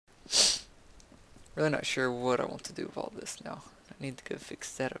Really not sure what I want to do with all this now. I need to go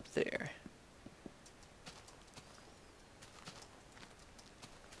fix that up there.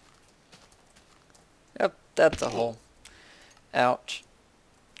 Yep, that's a hole. Ouch.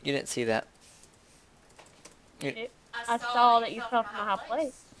 You didn't see that. I saw that you fell from a high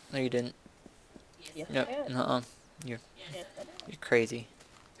place. No, you didn't. Yes, Nope. I did. Nuh-uh. You're Yes, I did. you're crazy.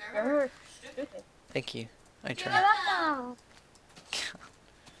 You're stupid. Thank you. I You're tried. welcome.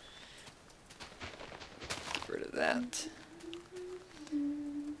 Get rid of that.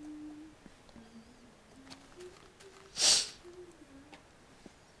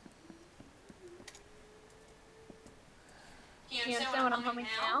 Can you understand what I'm humming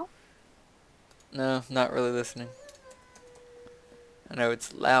now? No, not really listening. I know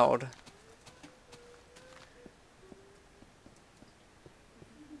it's loud.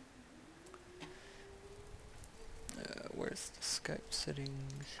 Where's the Skype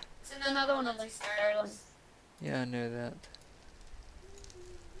settings? It's another one of those Sterling. Yeah, I know that.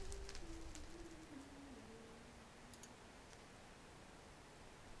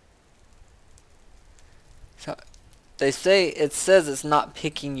 So, it says it's not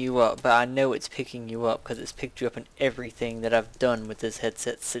picking you up, but I know it's picking you up because it's picked you up in everything that I've done with this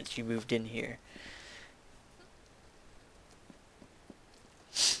headset since you moved in here.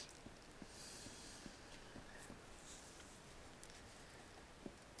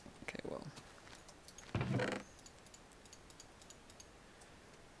 Okay, well.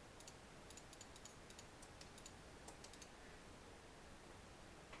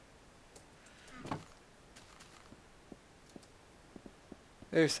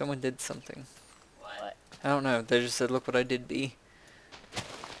 There, someone did something. What? I don't know. They just said, look what I did, B.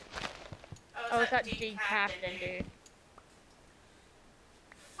 Oh, it's that G captain, dude.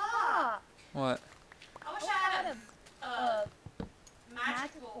 Fuck! What? I wish I had a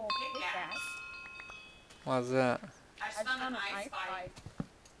magical pickaxe. Why's that? I found an ice pipe.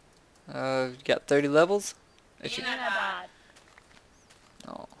 You got 30 levels? And I died.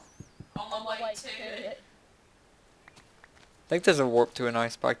 Oh. On my way to it. I think there's a warp to an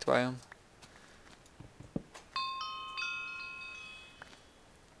ice spiked biome.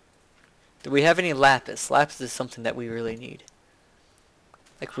 Do we have any lapis? Lapis is something that we really need.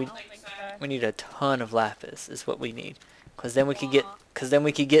 Like we need a ton of lapis is what we need. Cause then we could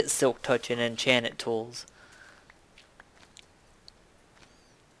get silk touch and enchanted tools.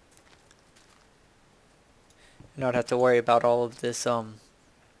 And I'd have to worry about all of this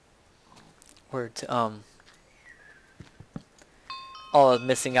all of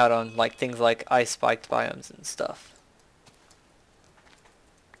missing out on like things like ice spiked biomes and stuff.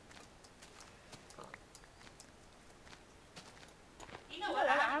 You know what?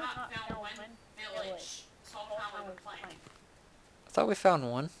 I have not found one village this whole time we've been playing. I thought we found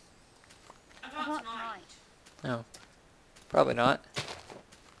one. I found tonight. No. Probably not.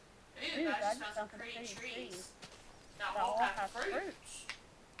 Dude, I just found some pretty trees that all have fruits.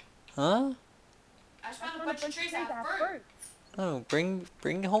 Huh? I just found a bunch of trees that have fruits. Oh, bring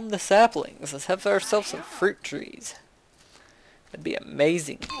home the saplings. Let's have ourselves some fruit trees. That'd be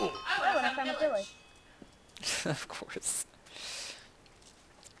amazing. Oh, and I found a village. Of course.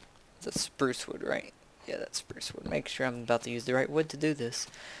 It's a spruce wood, right? Yeah, that's spruce wood. Make sure I'm about to use the right wood to do this.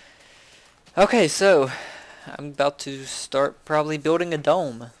 Okay, so I'm about to start probably building a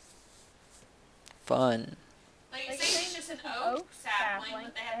dome. Fun. Like, it's just an oak sapling,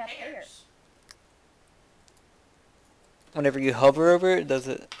 but they have pears. Whenever you hover over it, does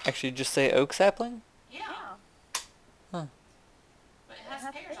it actually just say oak sapling? Yeah. Huh. But it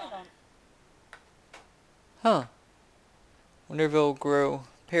has pears on it. Huh. Wonder if it'll grow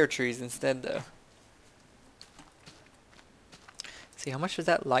pear trees instead, though. See, how much does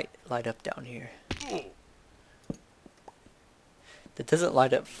that light up down here? That doesn't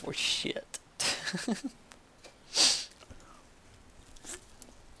light up for shit.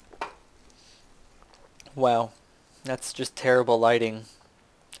 Wow. That's just terrible lighting.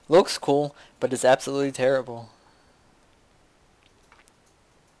 Looks cool, but it's absolutely terrible.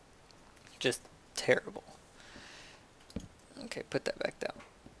 Just terrible. Okay, put that back down.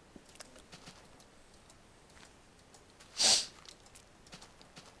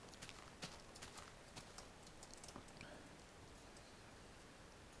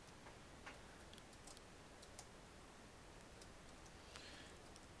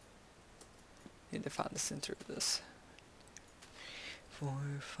 Need to find the center of this. 4,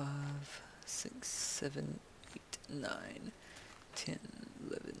 5, 6, 7, 8, 9, 10,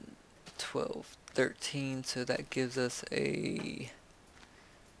 11, 12, 13. So that gives us a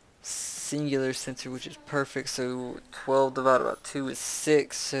singular center, which is perfect. So 12 divided by 2 is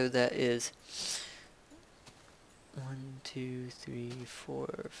 6. So that is 1, 2, 3,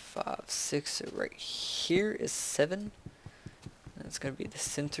 4, 5, 6. So right here is 7. And it's going to be the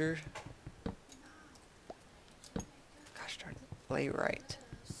center. Gosh darn it. Lay right.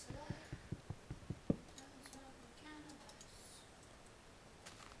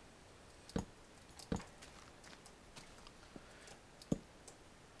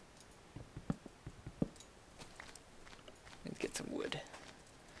 Let's get some wood.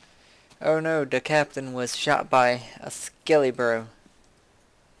 Oh no, the captain was shot by a skelly bro.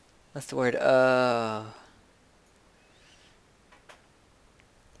 That's the word. I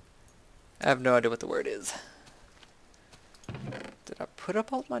have no idea what the word is. Did I put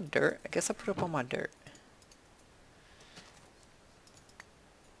up all my dirt? I guess I put up all my dirt.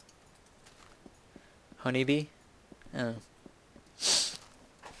 Honeybee? Oh.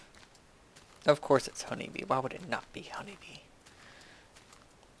 Of course it's honeybee. Why would it not be honeybee?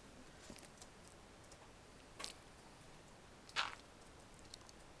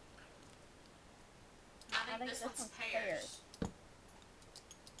 I think this one's pears.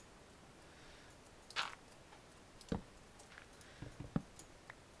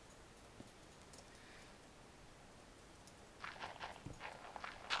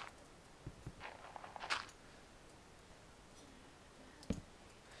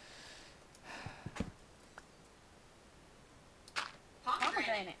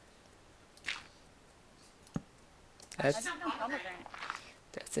 Pomegranate. That's Pomegranate.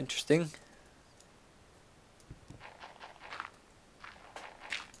 that's interesting.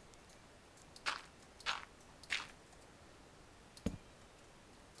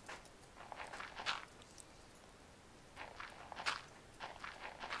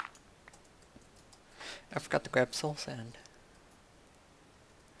 I forgot to grab soul sand.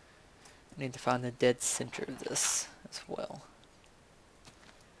 I need to find the dead center of this as well.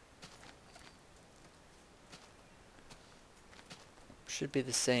 Should be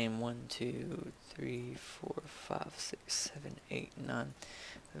the same. 1, 2, 3, 4, 5, 6, 7, 8, 9,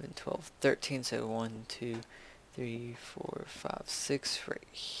 11, 12, 13. So 1, 2, 3, 4, 5, 6 right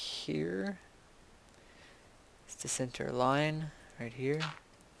here. It's the center line right here.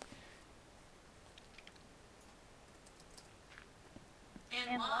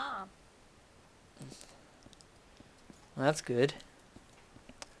 And lime. Well, that's good.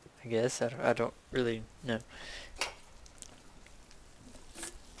 I guess. I don't really know.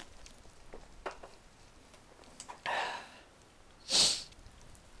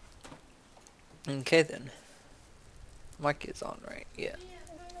 Okay then. Mic is on, right? Yeah.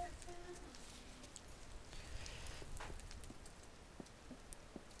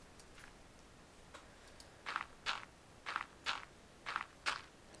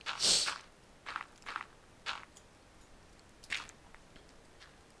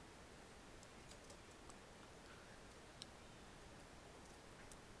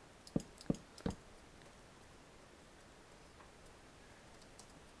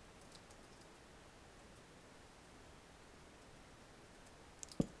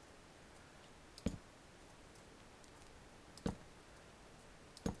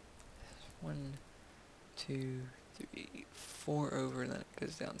 One, 2, 3, 4 over, and then it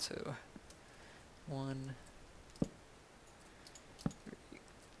goes down. So 1, 3,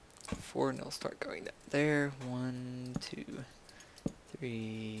 4, and it'll start going down there. 1, 2,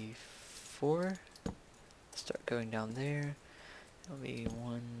 3, 4. Start going down there. It'll be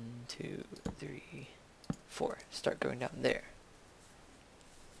 1, 2, 3, 4. Start going down there.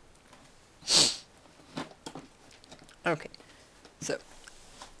 Okay, so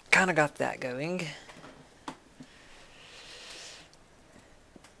kind of got that going.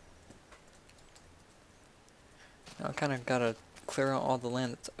 Now I kind of got to clear out all the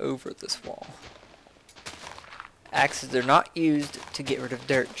land that's over this wall. Axes are not used to get rid of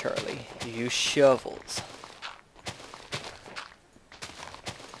dirt, Charlie. You use shovels.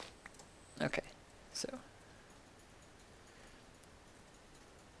 Okay, so.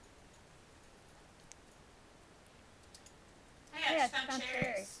 Hey, I just found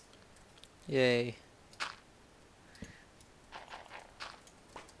cherries. Yay.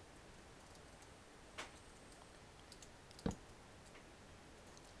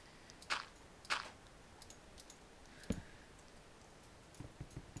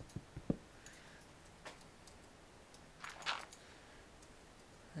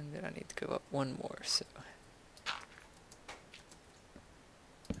 And then I need to go up one more, so.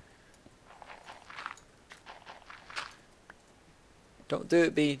 Don't do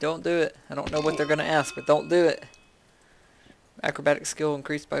it, Bee. Don't do it. I don't know what they're going to ask, but don't do it. Acrobatic skill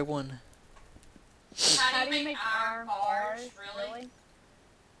increased by 1. How do you make iron bars, really?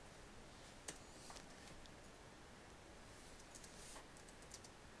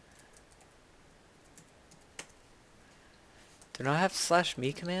 Do not have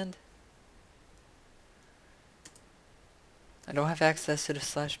 /me command? I don't have access to the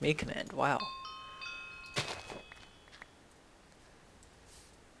 /me command. Wow.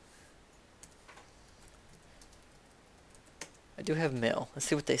 I do have mail. Let's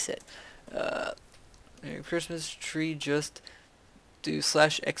see what they said. Your Christmas tree, just do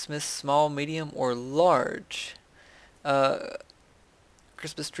 /Xmas small, medium, or large.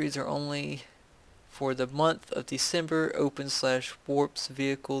 Christmas trees are only for the month of December. Open /warps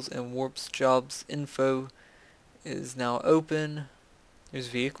vehicles and warps jobs info is now open. There's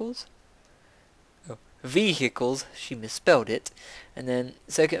vehicles? Oh, vehicles. She misspelled it. And then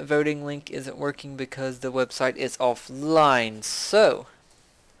second voting link isn't working because the website is offline. So,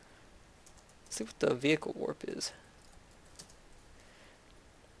 let's see what the vehicle warp is.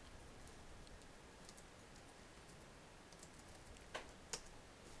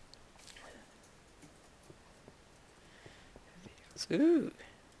 Ooh.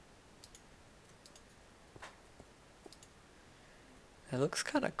 That looks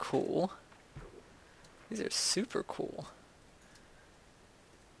kind of cool. These are super cool.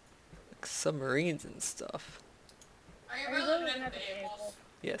 Like submarines and stuff. Are you really looking at the vehicles?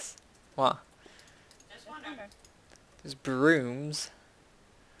 Yes. Wow. Just wonder. There's brooms.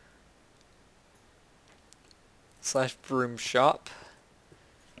 /broom shop.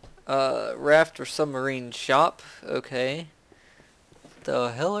 Raft or submarine shop. Okay.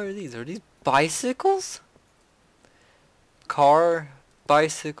 The hell are these? Are these bicycles? Car,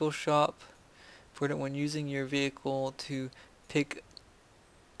 bicycle shop. For when using your vehicle to pick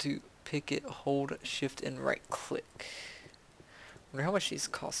it, hold shift and right click. Wonder how much these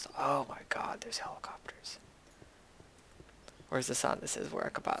cost. Oh my god, there's helicopters. Where's the sign that says where I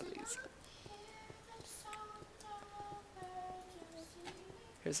could buy these?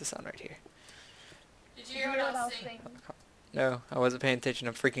 Here's the sign right here. Did you hear what I was saying? No, I wasn't paying attention.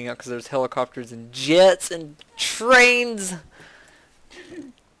 I'm freaking out because there's helicopters and jets and trains.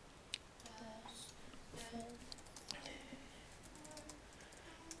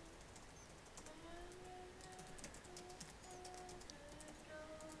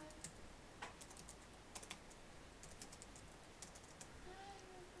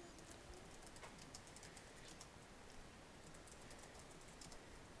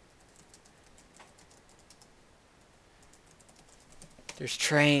 There's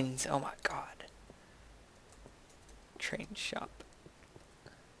trains. Oh my god. Train shop.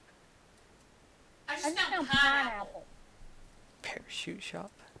 I just found pineapple. Parachute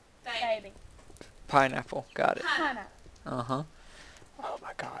shop. Baby. Pineapple. Got it. Pineapple. Uh-huh. Oh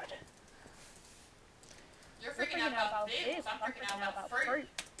my god. You're freaking out about vehicles. I'm freaking out about fruit.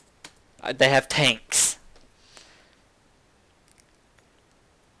 They have tanks.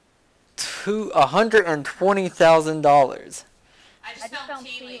 $120,000. I just found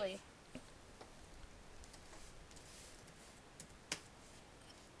tea leaf.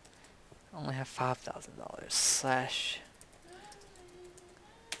 I only have $5,000 /.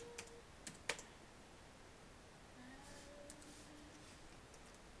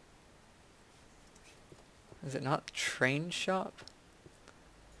 Is it not train shop?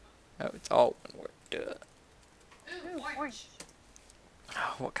 Oh, it's all one word. Duh. Ooh, orange.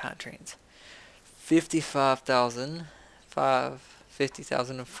 Oh, what kind of trains? 55,000,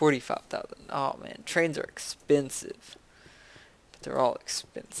 50,000, and 45,000. Oh man, trains are expensive. But they're all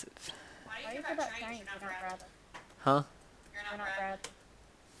expensive. Why do you care about trains? You're not Brad. Huh? You're not Brad.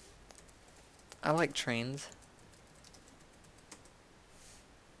 I like trains.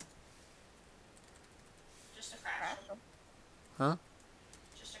 Just a crash. Huh?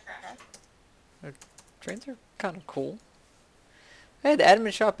 Just a crash. Trains are kind of cool. Hey, the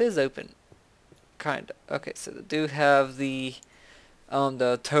admin shop is open. Kinda. Okay, so they do have the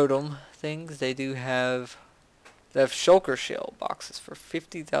totem things. They have shulker shell boxes for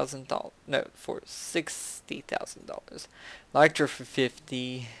 $50,000. No, for $60,000. Lycra for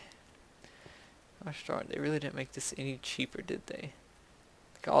 $50. Gosh darn, they really didn't make this any cheaper, did they?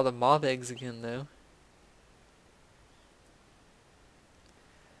 Got all the mob eggs again, though.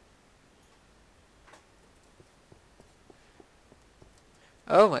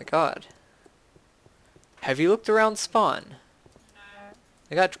 Oh my god. Have you looked around Spawn? No.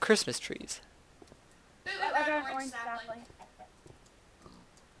 They got Christmas trees. Ooh, I got an orange sapling.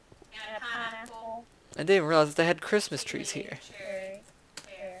 And a pineapple. I didn't realize that they had Christmas trees here. Cherry.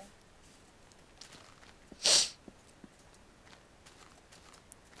 Pear.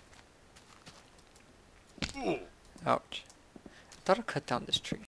 Ouch. I thought I cut down this tree.